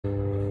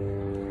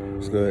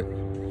What's good?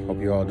 Hope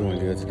you're all doing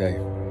good today.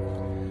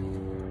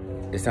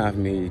 It's time for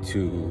me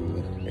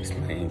to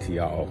explain to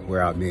y'all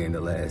where I've been the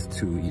last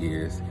 2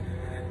 years.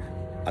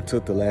 I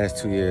took the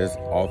last 2 years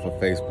off of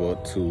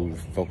Facebook to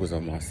focus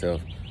on myself.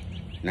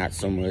 Not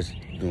so much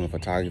doing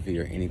photography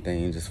or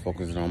anything, just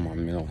focusing on my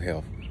mental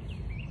health.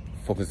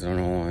 Focusing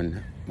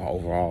on my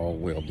overall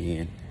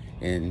well-being.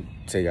 And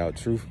to tell y'all the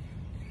truth,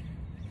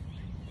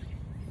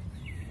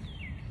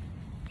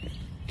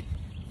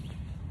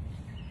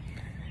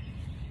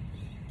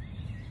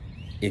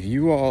 if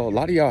you all, a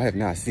lot of y'all have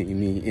not seen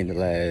me in the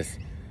last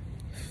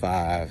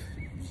 5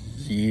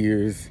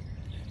 years.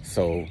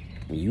 So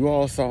when you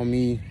all saw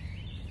me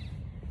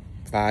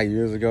 5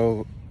 years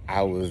ago,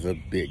 I was a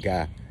big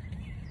guy.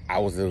 I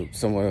was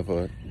somewhat of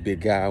a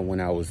big guy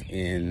when I was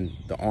in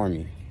the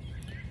Army.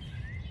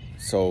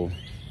 So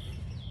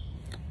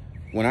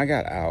when I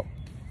got out,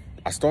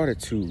 I started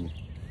to,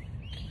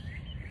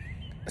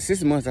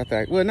 6 months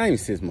after, well, not even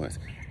 6 months.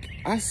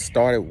 I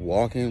started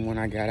walking when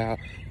I got out,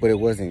 but it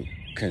wasn't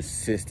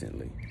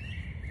consistently.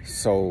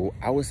 So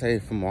I would say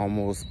from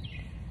almost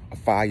a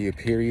 5-year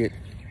period,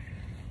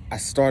 I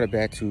started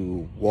back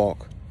to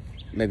walk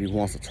maybe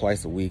once or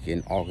twice a week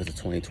in August of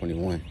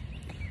 2021.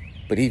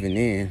 But even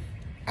then,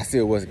 I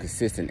still wasn't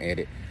consistent at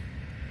it.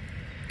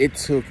 It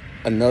took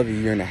another 1.5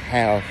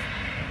 years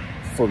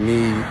for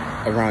me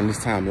around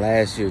this time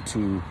last year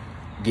to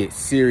get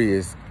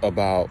serious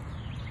about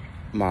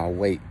my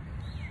weight.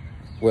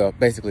 Well,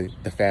 basically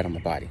the fat on my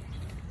body.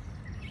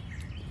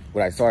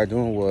 What I started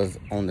doing was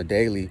on the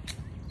daily,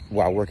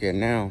 where I work at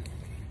now,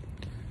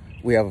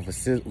 we have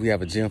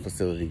a gym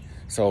facility.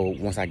 So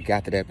once I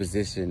got to that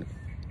position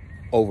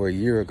over 1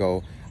 year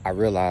ago, I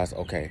realized,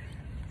 okay,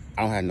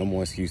 I don't have no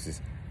more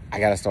excuses. I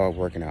gotta start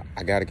working out.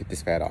 I gotta get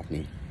this fat off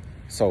me.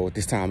 So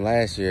this time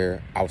last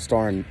year, I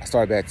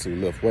started back to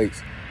lift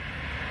weights.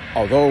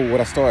 Although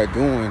what I started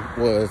doing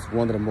was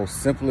one of the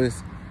most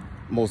simplest,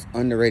 most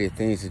underrated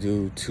things to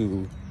do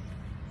to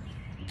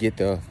get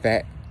the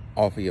fat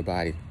off of your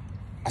body.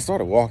 I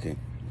started walking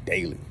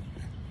daily.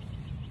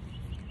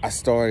 I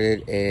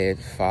started at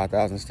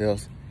 5,000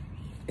 steps,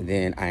 and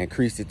then I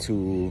increased it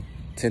to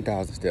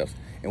 10,000 steps.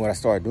 And what I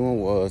started doing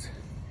was,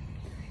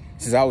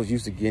 since I was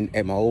used to getting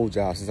at my old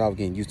job, since I was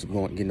getting used to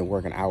getting to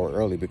work an hour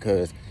early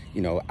because,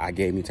 you know, I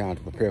gave me time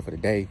to prepare for the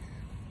day.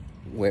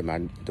 Where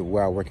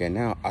I work at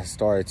now, I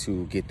started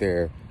to get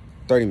there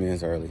 30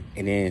 minutes early,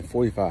 and then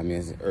 45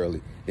 minutes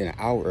early, then an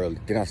hour early.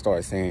 Then I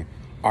started saying,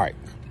 all right,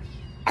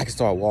 I can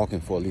start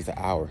walking for at least an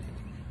hour.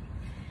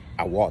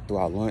 I walked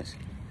throughout lunch,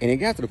 and it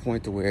got to the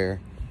point to where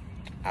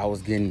I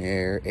was getting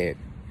there at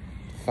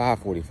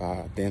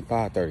 5:45, then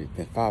 5:30,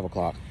 then 5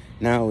 o'clock.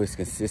 Now it's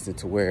consistent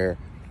to where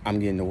I'm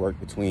getting to work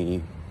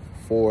between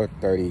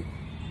 4:30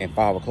 and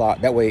 5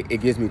 o'clock. That way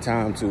it gives me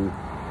time to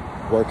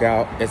work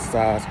out,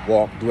 exercise,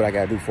 walk, do what I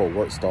gotta do before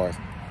work starts.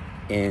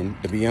 And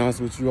to be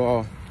honest with you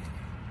all,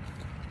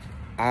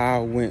 I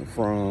went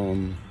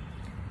from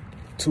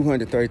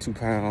 232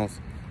 pounds,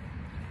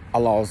 I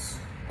lost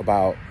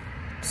about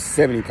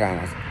 70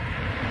 pounds.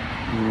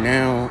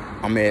 Now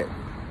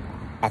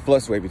I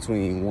fluctuate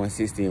between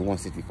 160 and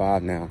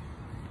 165 now.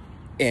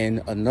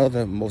 And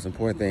another most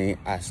important thing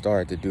I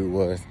started to do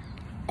was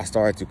I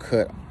started to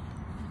cut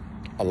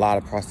a lot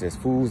of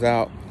processed foods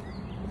out.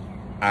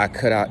 I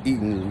cut out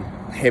eating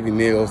heavy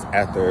meals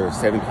after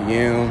 7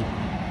 p.m.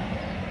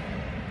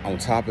 On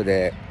top of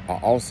that, I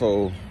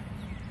also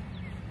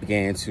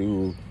began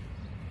to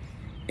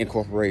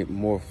incorporate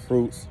more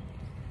fruits,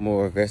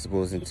 more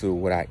vegetables into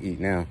what I eat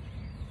now.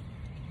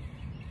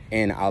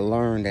 And I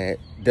learned that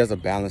there's a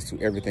balance to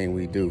everything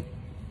we do.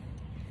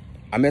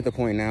 I'm at the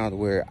point now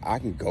where I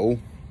can go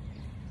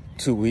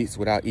 2 weeks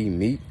without eating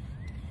meat.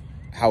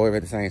 However,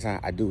 at the same time,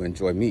 I do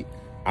enjoy meat.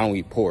 I don't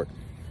eat pork.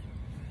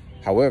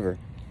 However,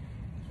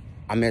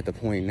 I'm at the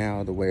point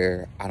now to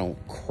where I don't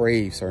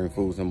crave certain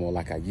foods no more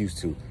like I used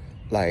to.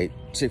 Like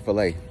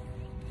Chick-fil-A.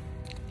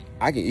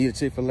 I can eat a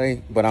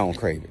Chick-fil-A, but I don't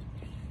crave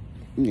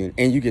it.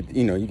 And you get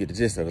the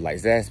gist of it, like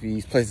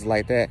Zaxby's, places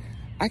like that.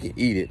 I can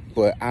eat it,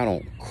 but I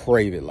don't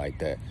crave it like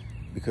that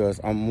because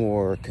I'm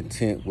more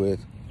content with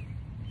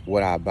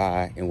what I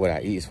buy and what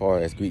I eat as far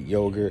as Greek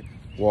yogurt,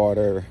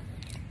 water,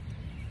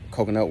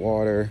 coconut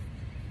water,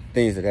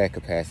 things of that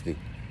capacity.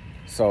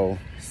 So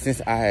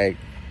since I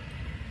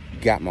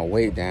got my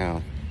weight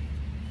down,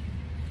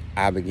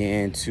 I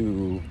began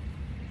to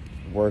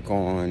work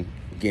on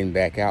getting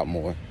back out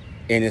more.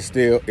 And it's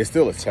still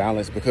a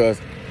challenge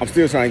because I'm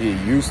still trying to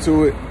get used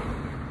to it.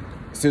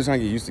 Still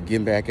trying to get used to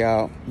getting back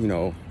out, you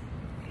know,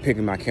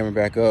 picking my camera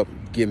back up,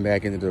 getting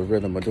back into the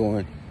rhythm of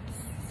doing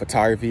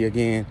photography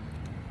again.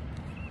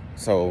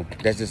 So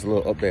that's just a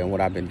little update on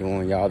what I've been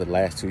doing, y'all, the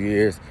last 2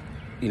 years.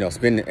 You know, I've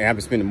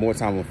been spending more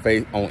time on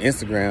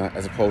Instagram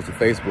as opposed to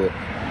Facebook.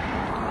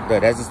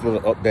 But that's just a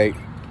little update.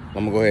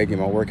 I'm gonna go ahead and get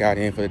my workout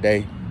in for the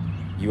day.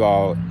 You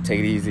all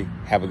take it easy.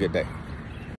 Have a good day.